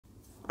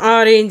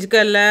orange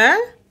color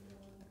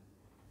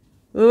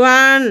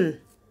 1,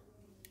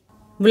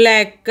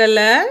 black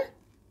color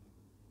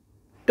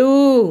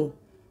 2,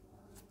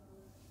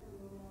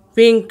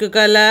 pink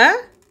color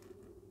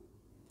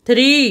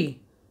 3,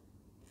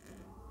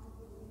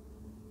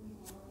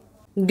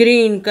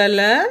 green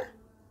color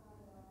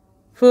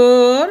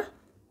 4,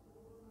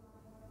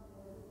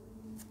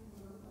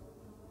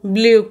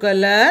 blue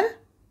color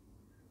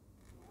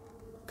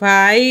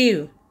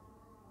 5,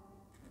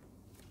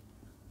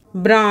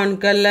 brown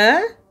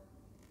color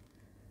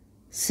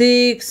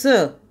 6,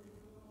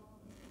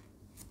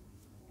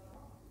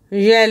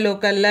 yellow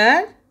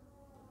color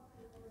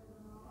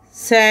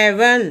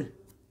 7,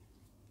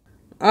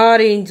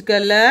 orange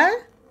color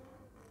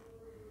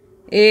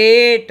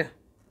 8,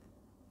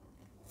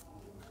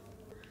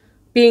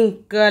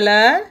 pink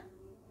color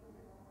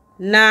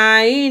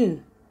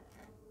 9,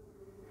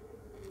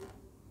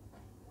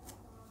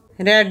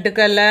 red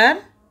color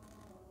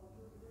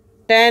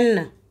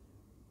 10,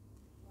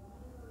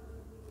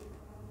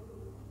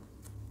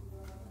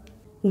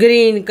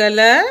 green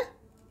color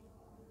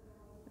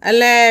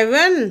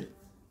 11,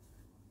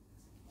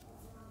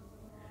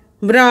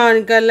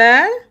 brown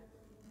color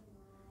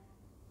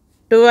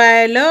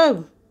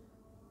 12,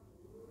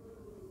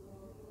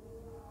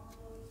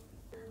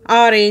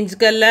 orange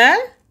color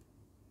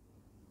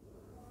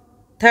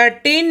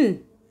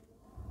 13,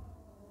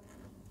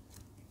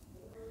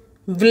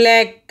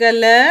 black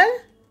color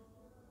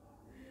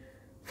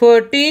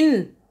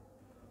 14,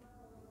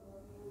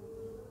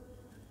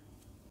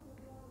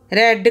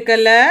 red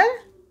color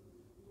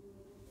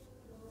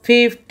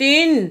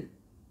 15,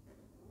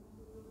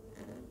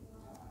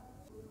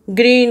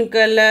 green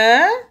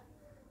color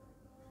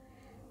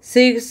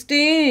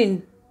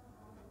 16,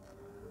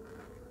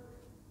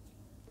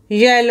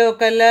 yellow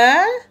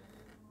color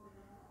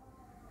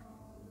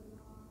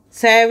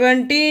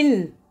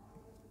 17,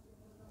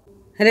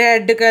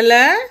 red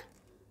color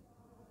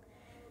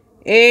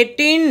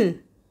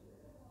 18,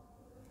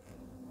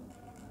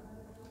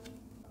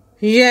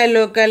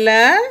 yellow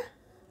color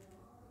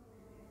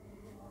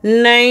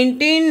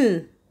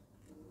 19,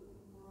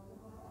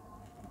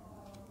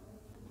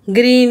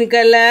 green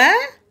color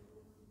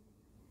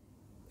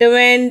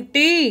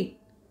 20,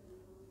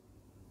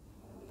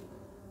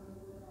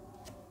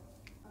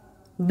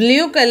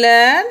 blue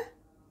color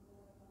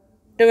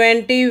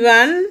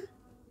 21,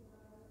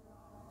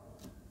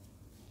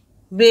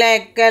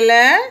 black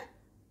color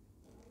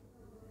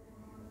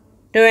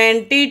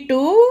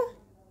 22,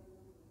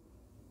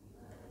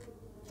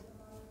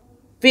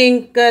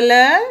 pink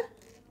color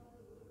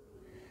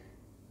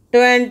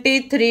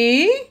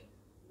 23,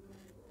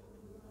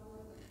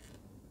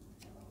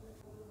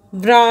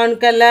 brown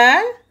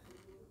color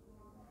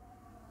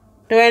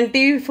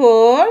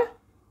 24,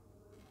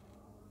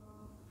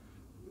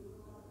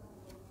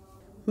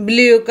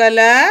 blue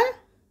color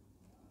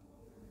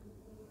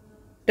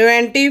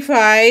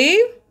 25,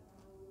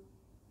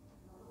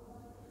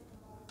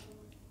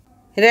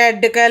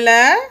 red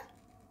color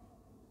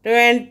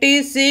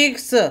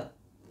 26,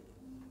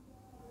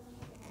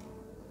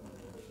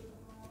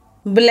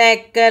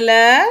 black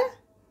color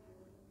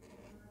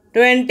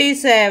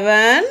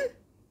 27,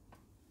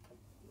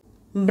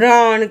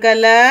 brown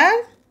color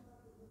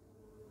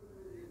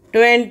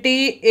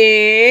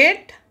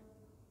 28,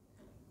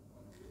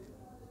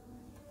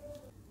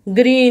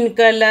 green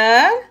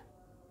color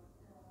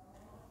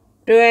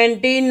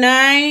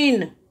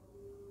 29,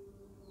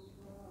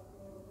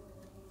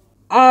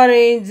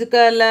 orange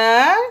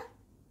color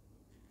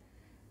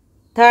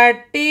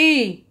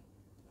 30,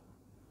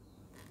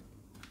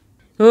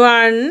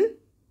 1,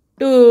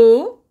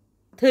 2,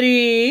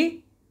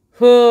 3,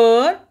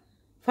 4,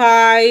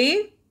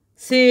 5,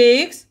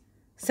 6,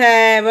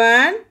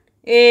 7,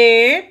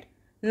 8,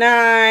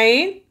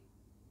 9,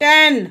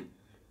 10,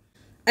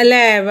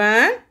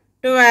 11,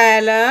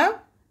 12,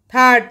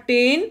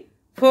 13,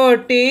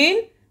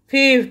 14,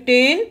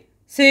 15,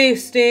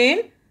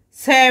 16,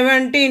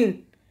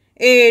 17,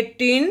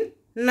 18,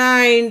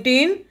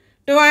 19,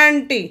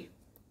 20,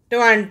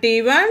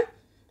 21,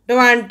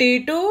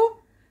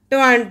 22,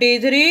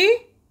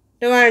 23,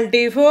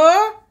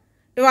 24,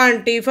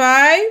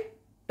 25,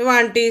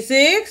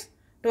 26,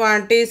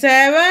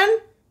 27,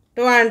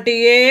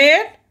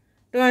 28,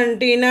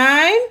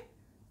 29,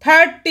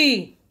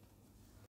 30.